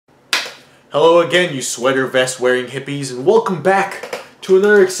Hello again, you sweater vest wearing hippies, and welcome back to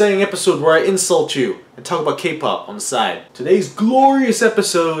another exciting episode where I insult you and talk about K-pop on the side. Today's glorious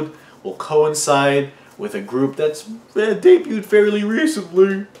episode will coincide with a group that's debuted fairly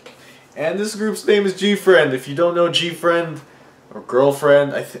recently. And this group's name is GFriend. If you don't know GFriend, or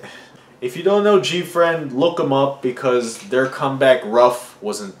Girlfriend, if you don't know GFriend, look them up because their comeback Rough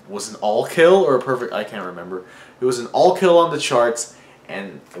was an all-kill or a perfect, I can't remember. It was an all-kill on the charts.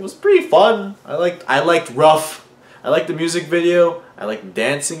 And it was pretty fun. I liked Rough. I liked the music video. I liked the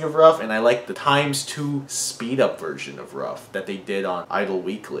dancing of Rough, and I liked the ×2 speed up version of Rough that they did on Idol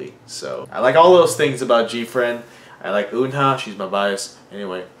Weekly. So I like all those things about GFriend. I like Eunha. She's my bias.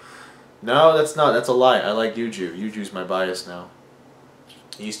 Anyway, no, that's not. That's a lie. I like Yuju. Yuju's my bias now.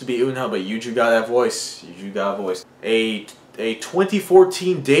 It used to be Eunha, but Yuju got that voice. Yuju got a voice. A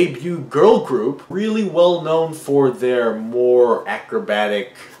 2014 debut girl group, really well known for their more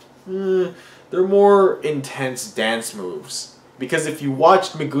acrobatic, their more intense dance moves. Because if you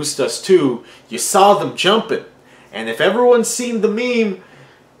watched Me Gustas 2, you saw them jumping. And if everyone's seen the meme,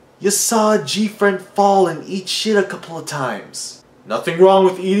 you saw GFriend fall and eat shit a couple of times. Nothing wrong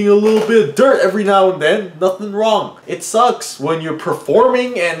with eating a little bit of dirt every now and then. Nothing wrong. It sucks when you're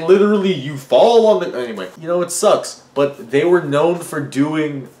performing and literally you fall on the... Anyway, you know, it sucks. But they were known for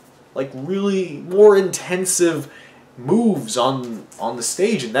doing, like, really more intensive moves on the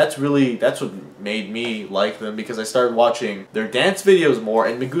stage. And that's what made me like them, because I started watching their dance videos more.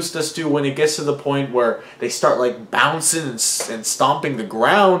 And Me Gustas too, when it gets to the point where they start, like, bouncing and stomping the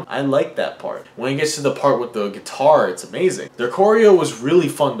ground, I like that part. When it gets to the part with the guitar, it's amazing. Their choreo was really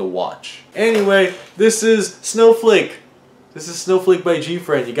fun to watch. Anyway, this is Snowflake. This is Snowflake by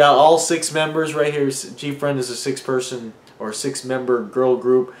GFriend. You got all 6 members right here. GFriend is a 6-person or 6-member girl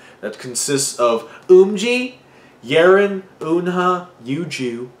group that consists of Eumji, Yerin, Eunha,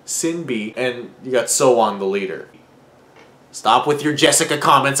 Yuju, Sinbi, and you got Sowon, the leader. Stop with your Jessica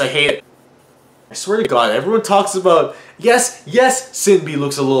comments, I hate it. I swear to God, everyone talks about, yes, Sinbi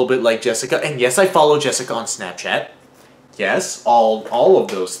looks a little bit like Jessica, and yes, I follow Jessica on Snapchat. Yes, all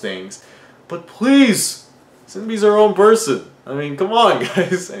of those things. But please, Sinbi's her own person. I mean, come on,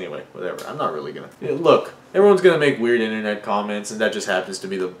 guys. Anyway, whatever. I'm not really gonna... Yeah, look, everyone's gonna make weird internet comments, and that just happens to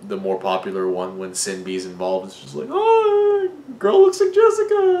be the more popular one when Sinbi's involved. It's just like, oh, girl looks like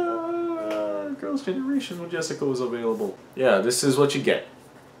Jessica. Girl's Generation when Jessica was available. Yeah, this is what you get.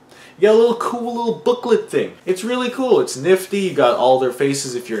 You got a little cool little booklet thing. It's really cool. It's nifty. You got all their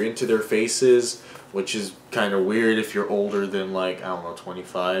faces if you're into their faces, which is kind of weird if you're older than, like, I don't know,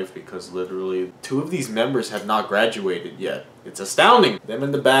 25, because literally 2 of these members have not graduated yet. It's astounding. Them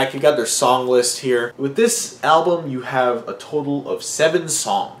in the back, you got their song list here. With this album, you have a total of 7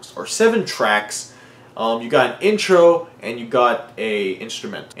 songs, or 7 tracks. You got an intro, and you got a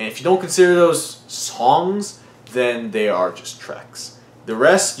instrument. And if you don't consider those songs, then they are just tracks. The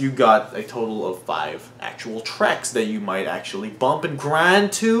rest, you got a total of 5 actual tracks that you might actually bump and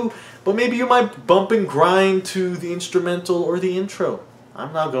grind to, but maybe you might bump and grind to the instrumental or the intro.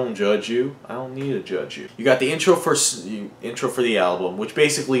 I'm not gonna judge you. I don't need to judge you. You got the intro for the album, which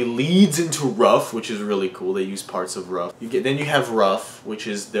basically leads into Rough, which is really cool. They use parts of Rough. Then you have Rough, which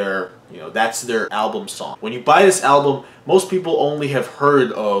is their, that's their album song. When you buy this album, most people only have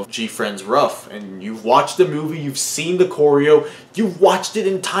heard of GFriend's Rough, and you've watched the movie, you've seen the choreo, you've watched it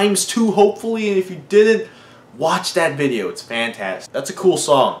in ×2 hopefully, and if you didn't, watch that video. It's fantastic. That's a cool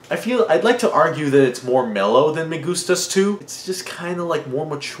song. I'd like to argue that it's more mellow than Me Gustas 2. It's just kind of like more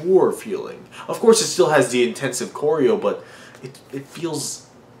mature feeling. Of course, it still has the intensive choreo, but it feels,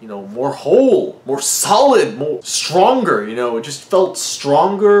 more whole, more solid, more stronger, It just felt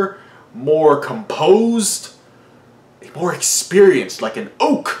stronger, more composed, more experienced, like an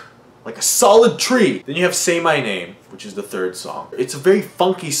oak, like a solid tree. Then you have Say My Name, which is the 3rd song. It's a very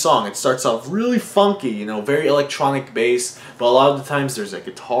funky song. It starts off really funky, very electronic bass, but a lot of the times there's a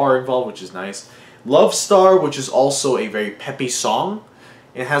guitar involved, which is nice. Love Star, which is also a very peppy song.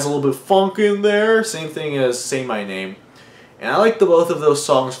 It has a little bit of funk in there, same thing as Say My Name. And I like both of those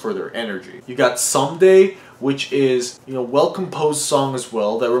songs for their energy. You got Someday, which is, well-composed song as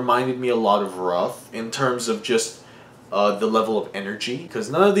well, that reminded me a lot of Rough in terms of just the level of energy, because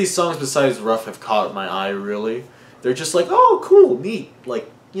none of these songs besides Rough have caught my eye, really. They're just like, oh, cool, neat, like,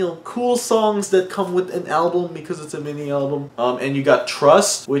 cool songs that come with an album because it's a mini album. And you got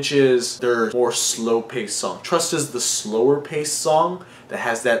Trust, which is their more slow-paced song. Trust is the slower-paced song that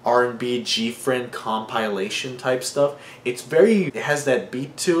has that R&B GFriend compilation type stuff. It has that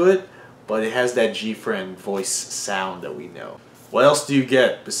beat to it, but it has that GFriend voice sound that we know. What else do you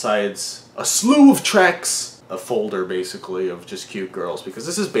get besides a slew of tracks, a folder basically of just cute girls, because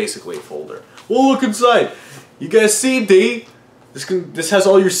this is basically a folder. Well, look inside. You guys see D? This has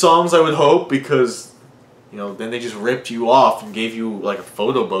all your songs, I would hope, because you know then they just ripped you off and gave you like a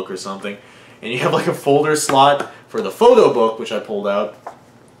photo book or something, and you have like a folder slot for the photo book, which I pulled out.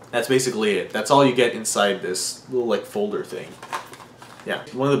 That's basically it. That's all you get inside this little like folder thing. Yeah,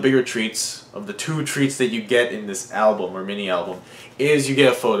 one of the bigger treats of the 2 treats that you get in this album or mini album is you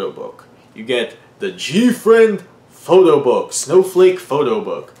get a photo book. You get the GFriend photo book, Snowflake photo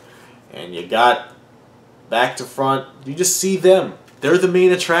book. And you got back to front, you just see them. They're the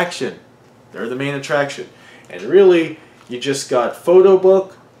main attraction. They're the main attraction. And really, you just got photo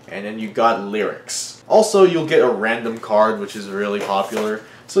book and then you got lyrics. Also, you'll get a random card, which is really popular.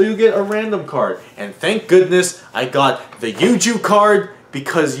 So you'll get a random card. And thank goodness I got the Yuju card,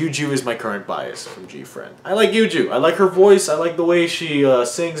 because Yuju is my current bias from GFriend. I like Yuju. I like her voice. I like the way she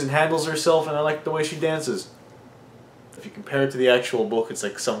sings and handles herself, and I like the way she dances. If you compare it to the actual book, it's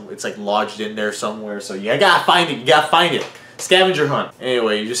like lodged in there somewhere. So you gotta find it. You gotta find it. Scavenger hunt.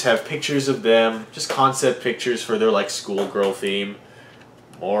 Anyway, you just have pictures of them, just concept pictures for their like schoolgirl theme.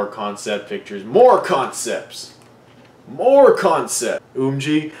 More concept pictures. More concepts. More concept.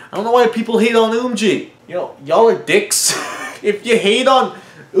 Umji. I don't know why people hate on Umji. You know, y'all are dicks. If you hate on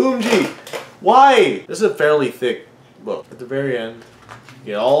Umji, why? This is a fairly thick book. At the very end,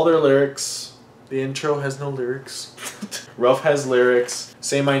 you get all their lyrics. The intro has no lyrics. Rough has lyrics.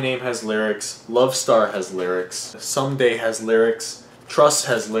 Say My Name has lyrics. Love Star has lyrics. Someday has lyrics. Trust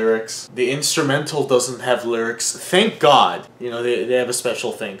has lyrics. The instrumental doesn't have lyrics. Thank God. You know, they have a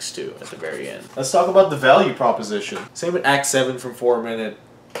special thanks to at the very end. Let's talk about the value proposition. Same with Act 7 from 4 Minute.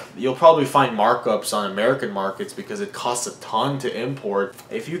 You'll probably find markups on American markets because it costs a ton to import.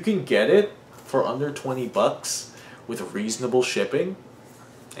 If you can get it for under 20 bucks with reasonable shipping,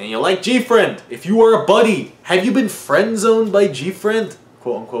 and you like GFriend, if you are a buddy, have you been friend zoned by GFriend?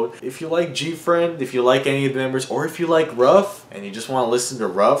 Quote unquote. If you like GFriend, if you like any of the members, or if you like Rough and you just want to listen to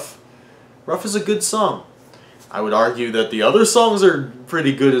Rough, Rough is a good song. I would argue that the other songs are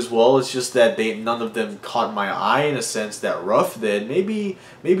pretty good as well. It's just that none of them caught my eye in a sense that Rough did. Maybe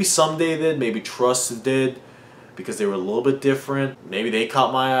Someday did, maybe Trust did, because they were a little bit different. Maybe they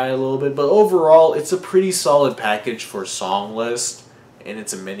caught my eye a little bit, but overall, it's a pretty solid package for a song list, and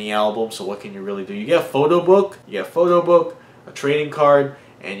it's a mini album, so what can you really do? You get a photo book, a trading card,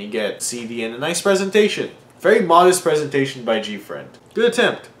 and you get CD and a nice presentation. Very modest presentation by GFriend. Good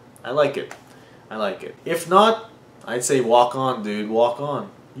attempt. I like it. I like it. If not, I'd say walk on, dude. Walk on.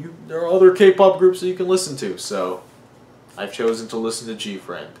 There are other K-pop groups that you can listen to, so I've chosen to listen to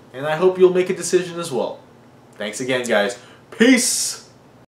GFriend. And I hope you'll make a decision as well. Thanks again, guys. Peace!